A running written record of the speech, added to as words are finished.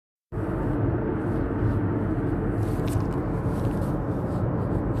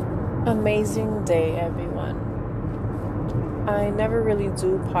Amazing day, everyone. I never really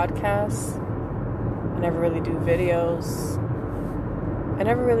do podcasts. I never really do videos. I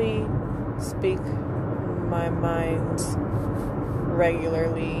never really speak my mind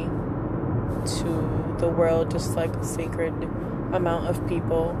regularly to the world, just like a sacred amount of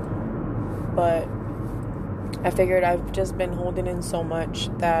people. But I figured I've just been holding in so much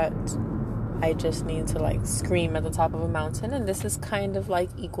that I just need to scream at the top of a mountain, and this is kind of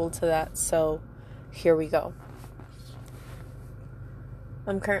equal to that. So here we go.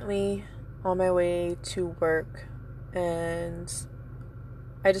 I'm currently on my way to work, and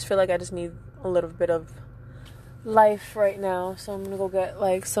I just feel like I just need a little bit of life right now. So I'm gonna go get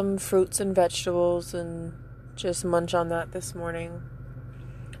some fruits and vegetables and just munch on that this morning.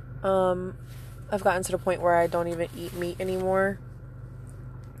 I've gotten to the point where I don't even eat meat anymore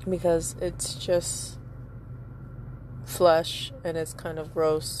because it's just flesh and it's kind of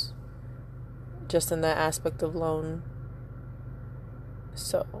gross just in that aspect alone.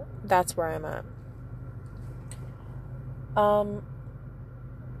 So that's where I'm at.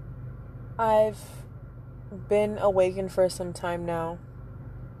 I've been awakened for some time now,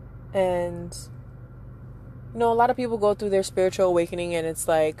 and a lot of people go through their spiritual awakening and it's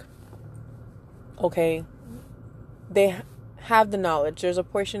like, okay, they have the knowledge. There's a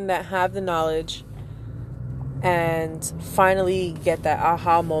portion that have the knowledge and finally get that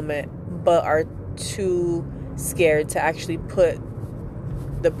aha moment, but are too scared to actually put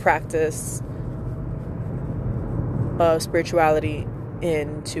the practice of spirituality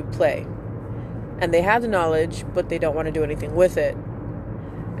into play. And they have the knowledge, but they don't want to do anything with it.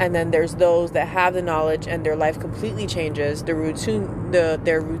 And then there's those that have the knowledge and their life completely changes, their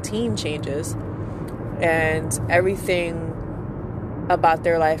routine changes, and everything about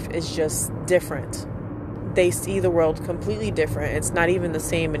their life is just different. They see the world completely different. It's not even the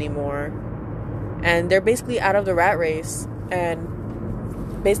same anymore. And they're basically out of the rat race.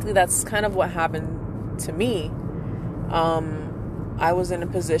 And basically that's kind of what happened to me. I was in a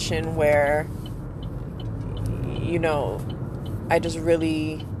position where, I just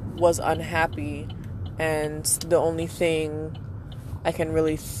really was unhappy. And the only thing I can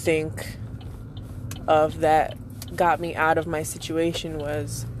really think of that got me out of my situation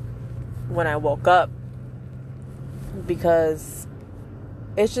was when I woke up, because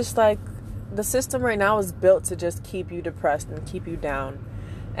it's just like the system right now is built to just keep you depressed and keep you down,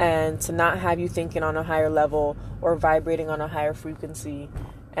 and to not have you thinking on a higher level or vibrating on a higher frequency,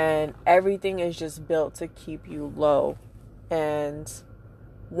 and everything is just built to keep you low. And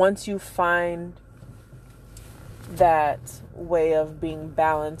once you find that way of being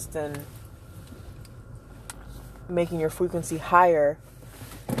balanced and making your frequency higher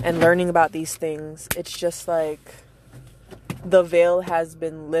and learning about these things, it's just like the veil has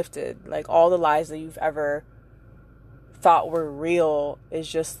been lifted. Like all the lies that you've ever thought were real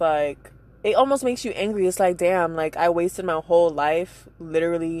is just like, it almost makes you angry. It's like, damn, I wasted my whole life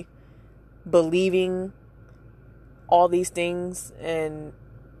literally believing all these things and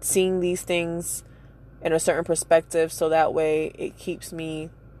seeing these things in a certain perspective, so that way it keeps me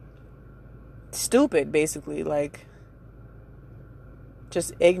stupid, basically,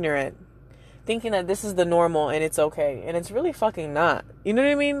 just ignorant, thinking that this is the normal and it's okay, and it's really fucking not. You know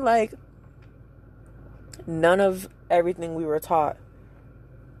what I mean? None of everything we were taught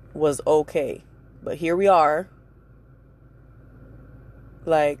was okay, but here we are,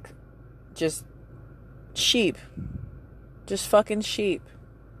 just sheep, just fucking sheep,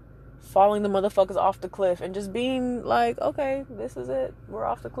 falling the motherfuckers off the cliff and just being like, okay, this is it, we're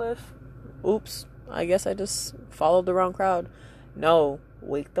off the cliff. Oops, I guess I just followed the wrong crowd. No,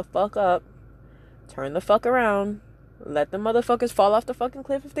 wake the fuck up, turn the fuck around, let the motherfuckers fall off the fucking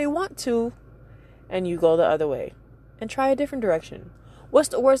cliff if they want to, and you go the other way and try a different direction. What's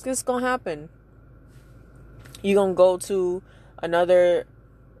the worst that's gonna happen? You gonna go to another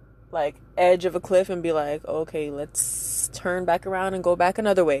edge of a cliff and be like, okay, let's turn back around and go back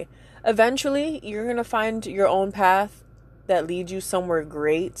another way. Eventually you're gonna find your own path that leads you somewhere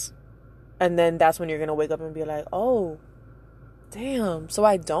great, and then that's when you're gonna wake up and be like, oh damn, so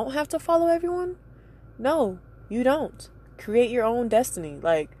I don't have to follow everyone? No, you don't. Create your own destiny.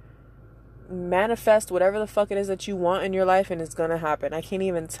 Manifest whatever the fuck it is that you want in your life, and it's gonna happen. I can't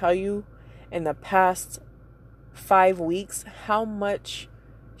even tell you in the past 5 weeks how much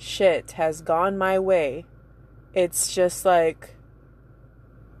shit has gone my way. It's just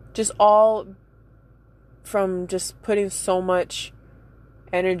just all from just putting so much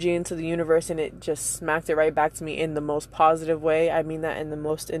energy into the universe, and it just smacked it right back to me in the most positive way. I mean that in the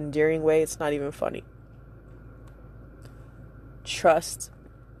most endearing way. It's not even funny. Trust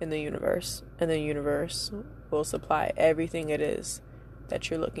in the universe, and the universe will supply everything it is that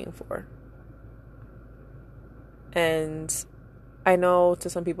you're looking for. And I know to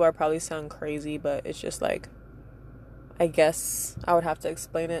some people I probably sound crazy, but it's just like, I guess I would have to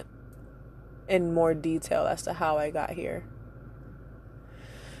explain it in more detail as to how I got here.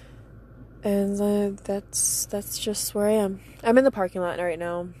 And that's just where I am. I'm in the parking lot right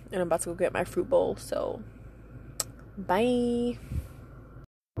now, and I'm about to go get my fruit bowl, so bye.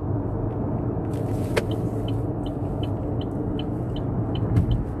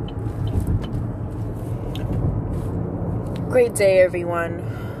 Great day, everyone.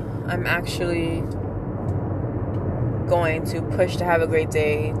 I'm actually going to push to have a great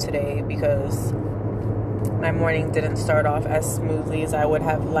day today because my morning didn't start off as smoothly as I would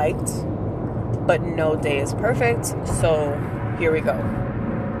have liked. But no day is perfect, so here we go.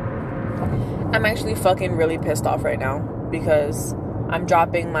 I'm actually fucking really pissed off right now because I'm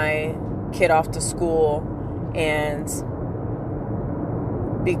dropping my kid off to school, and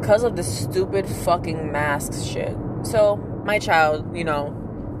because of this stupid fucking mask shit. So my child, you know,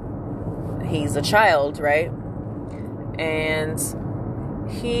 he's a child, right? And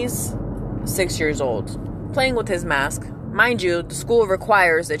he's 6 years old, playing with his mask. Mind you, the school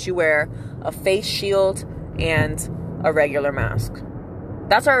requires that you wear a face shield and a regular mask.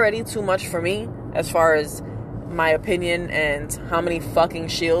 That's already too much for me as far as my opinion and how many fucking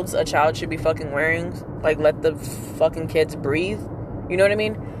shields a child should be fucking wearing. Like, let the fucking kids breathe. You know what I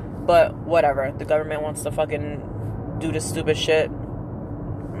mean? But whatever. The government wants to fucking do this stupid shit.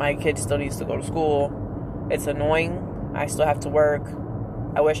 My kid still needs to go to school. It's annoying. I still have to work.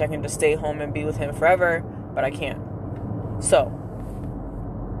 I wish I could just stay home and be with him forever, but I can't. So,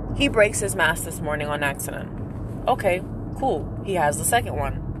 he breaks his mask this morning on accident. Okay, cool. He has the second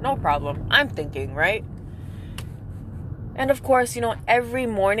one. No problem. I'm thinking, right? And of course, you know, every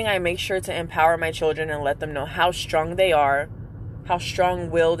morning I make sure to empower my children and let them know how strong they are, how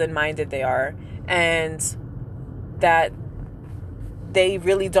strong-willed and minded they are, and that they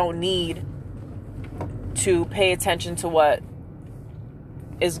really don't need to pay attention to what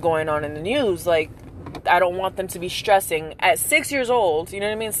is going on in the news. Like, I don't want them to be stressing at 6 years old, you know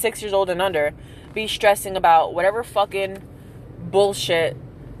what I mean? 6 years old and under, be stressing about whatever fucking bullshit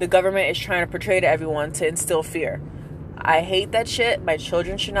the government is trying to portray to everyone to instill fear. I hate that shit. My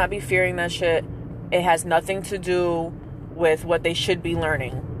children should not be fearing that shit. It has nothing to do with what they should be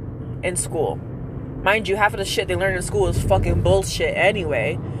learning in school. Mind you, half of the shit they learn in school is fucking bullshit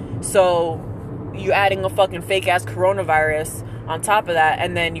anyway. So you adding a fucking fake ass coronavirus on top of that,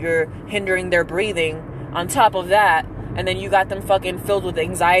 and then you're hindering their breathing on top of that, and then you got them fucking filled with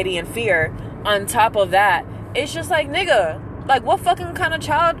anxiety and fear on top of that. It's just like, nigga, like, what fucking kind of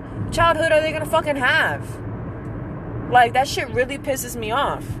childhood are they gonna fucking have? Like, that shit really pisses me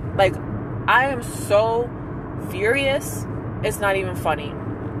off. Like, I am so furious, it's not even funny.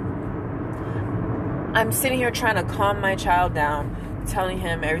 I'm sitting here trying to calm my child down, telling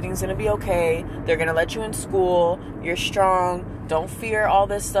him everything's gonna be okay, they're gonna let you in school, you're strong, don't fear all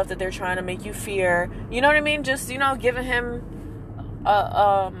this stuff that they're trying to make you fear. You know what I mean? Just, you know, giving him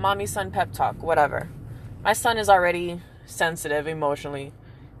a mommy-son pep talk, whatever. My son is already sensitive emotionally,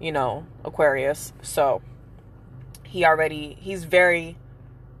 you know, Aquarius, so he's basically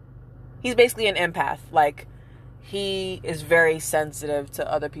an empath. Like, he is very sensitive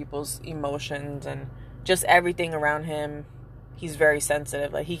to other people's emotions and just everything around him. He's very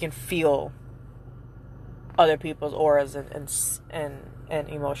sensitive. Like, he can feel other people's auras and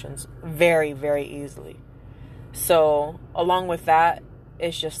emotions very, very easily. So, along with that,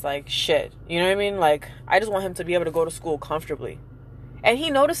 it's just like, shit. You know what I mean? Like, I just want him to be able to go to school comfortably. And he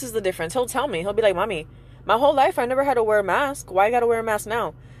notices the difference. He'll tell me. He'll be like, Mommy, my whole life I never had to wear a mask. Why I gotta wear a mask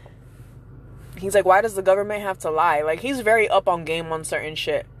now? He's like, why does the government have to lie? Like, he's very up on game on certain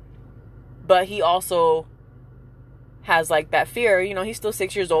shit. But he also has, like, that fear. You know, he's still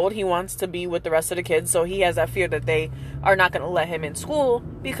 6 years old. He wants to be with the rest of the kids. So he has that fear that they are not going to let him in school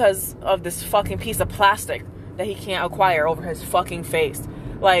because of this fucking piece of plastic that he can't acquire over his fucking face.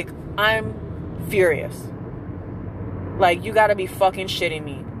 Like, I'm furious. Like, you gotta be fucking shitting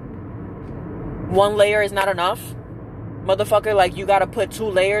me. One layer is not enough? Motherfucker, like, you gotta put 2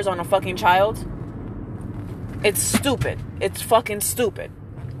 layers on a fucking child? It's stupid. It's fucking stupid.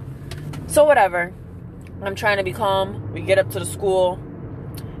 So whatever. I'm trying to be calm. We get up to the school.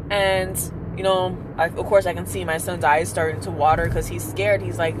 And, you know, of course I can see my son's eyes starting to water because he's scared.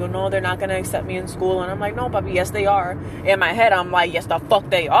 He's like, no, they're not going to accept me in school. And I'm like, no, puppy, yes, they are. In my head, I'm like, yes, the fuck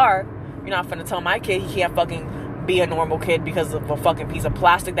they are. You're not finna tell my kid he can't fucking be a normal kid because of a fucking piece of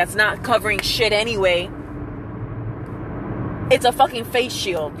plastic that's not covering shit anyway. It's a fucking face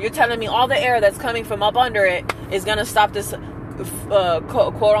shield. You're telling me all the air that's coming from up under it is gonna stop this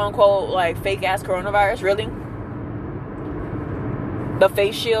quote unquote like fake ass coronavirus? Really? The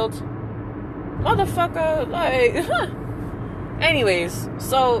face shield, motherfucker. Like, anyways,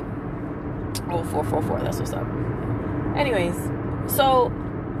 so 444. That's what's up. Anyways, so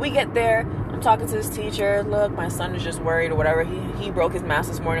we get there. I'm talking to this teacher. Look, my son is just worried or whatever. He broke his mask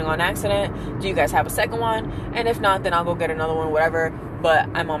this morning on accident. Do you guys have a second one? And if not, then I'll go get another one, whatever. But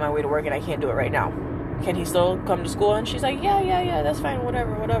I'm on my way to work and I can't do it right now. Can he still come to school? And she's like, yeah, that's fine,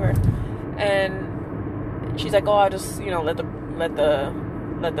 whatever. And she's like, oh, I'll just, let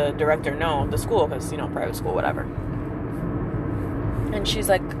the director know, the school, because, private school, whatever. And she's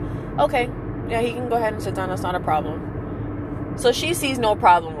like, okay, yeah, he can go ahead and sit down. That's not a problem. So she sees no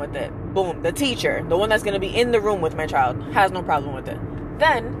problem with it. Boom. The teacher, the one that's going to be in the room with my child, has no problem with it.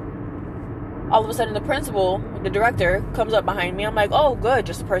 Then, all of a sudden, the principal, the director, comes up behind me. I'm like, oh, good.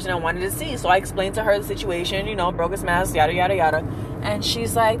 Just the person I wanted to see. So I explained to her the situation, broke his mask, yada, yada, yada. And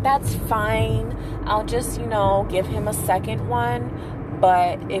she's like, that's fine. I'll just, give him a second one.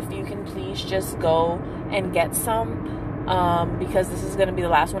 But if you can please just go and get some. Because this is going to be the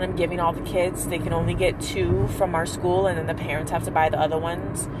last one I'm giving all the kids. They can only get 2 from our school, and then the parents have to buy the other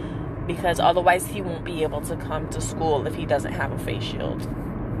ones, because otherwise he won't be able to come to school if he doesn't have a face shield.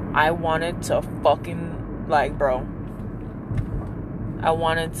 I wanted to fucking, bro, I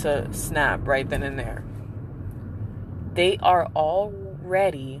wanted to snap right then and there. They are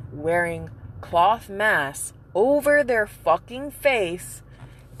already wearing cloth masks over their fucking face,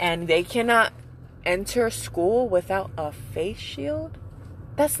 and they cannot enter school without a face shield?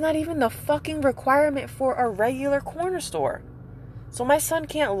 That's not even the fucking requirement for a regular corner store. So my son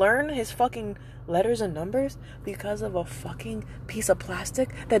can't learn his fucking letters and numbers because of a fucking piece of plastic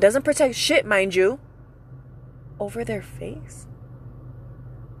that doesn't protect shit, mind you, over their face?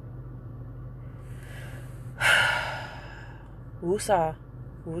 Woosah.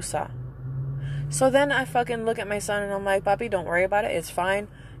 So then I fucking look at my son and I'm like, Papi, don't worry about it. It's fine.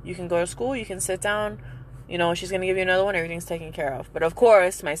 You can go to school. You can sit down. She's going to give you another one. Everything's taken care of. But of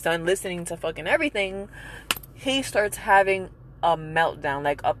course, my son, listening to fucking everything, he starts having a meltdown,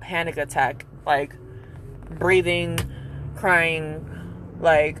 like a panic attack, like breathing, crying,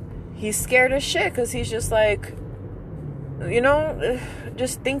 like he's scared as shit because he's just like,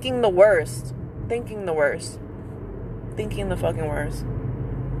 just thinking the fucking worst.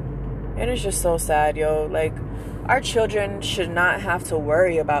 It is just so sad, yo. Like, our children should not have to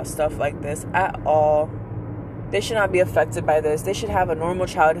worry about stuff like this at all. They should not be affected by this. They should have a normal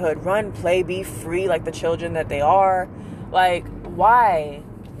childhood. Run, play, be free like the children that they are. Like, why?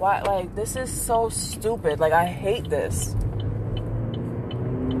 Like, this is so stupid. Like, I hate this.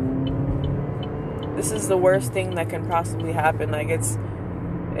 This is the worst thing that can possibly happen. Like, it's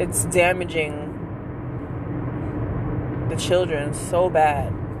damaging the children so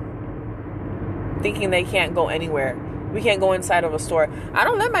bad. Thinking they can't go anywhere. We can't go inside of a store. I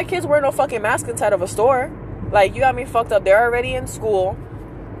don't let my kids wear no fucking mask inside of a store. Like, you got me fucked up. They're already in school,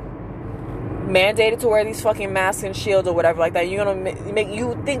 mandated to wear these fucking masks and shields or whatever like that. You're gonna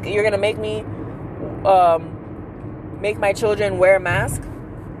you think you're gonna make me make my children wear a mask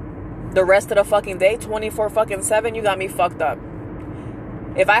the rest of the fucking day, 24/7? You got me fucked up.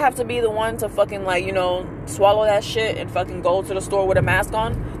 If I have to be the one to fucking, swallow that shit and fucking go to the store with a mask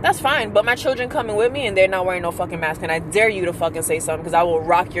on, that's fine. But my children coming with me and they're not wearing no fucking mask. And I dare you to fucking say something, because I will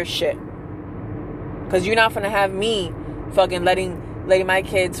rock your shit. Because you're not gonna have me fucking letting my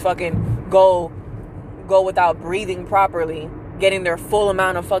kids fucking go without breathing properly, getting their full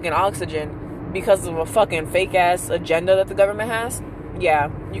amount of fucking oxygen because of a fucking fake ass agenda that the government has. Yeah,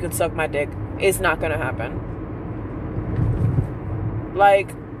 you can suck my dick. It's not gonna happen.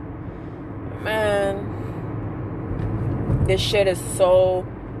 Like, man, this shit is so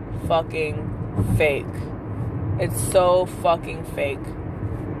fucking fake. It's so fucking fake.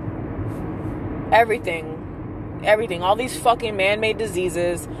 Everything, all these fucking man-made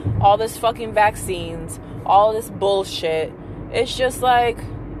diseases, all this fucking vaccines, all this bullshit. It's just like,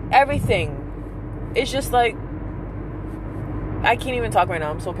 everything. It's just like, I can't even talk right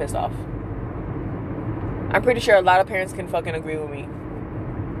now. I'm so pissed off. I'm pretty sure a lot of parents can fucking agree with me.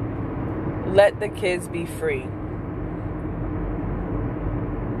 Let the kids be free.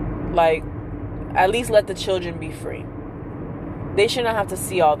 Like, at least let the children be free. They shouldn't have to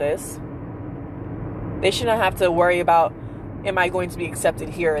see all this. They shouldn't have to worry about, am I going to be accepted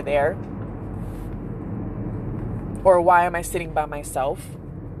here or there? Or why am I sitting by myself?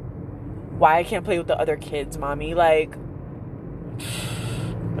 Why I can't play with the other kids, mommy? Like,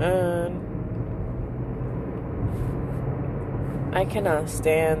 man. I cannot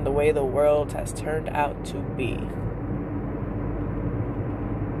stand the way the world has turned out to be.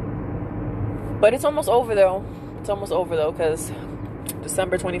 But it's almost over though. It's almost over though, because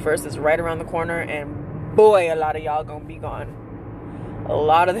December 21st is right around the corner, and boy, a lot of y'all gonna be gone. A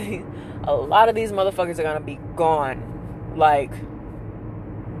lot of these motherfuckers are gonna be gone. Like,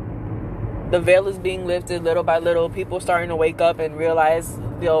 the veil is being lifted little by little. People starting to wake up and realize,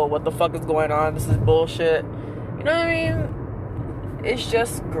 yo, what the fuck is going on? This is bullshit. You know what I mean? It's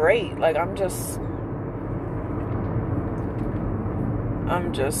just great. Like, I don't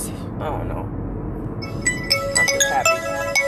know.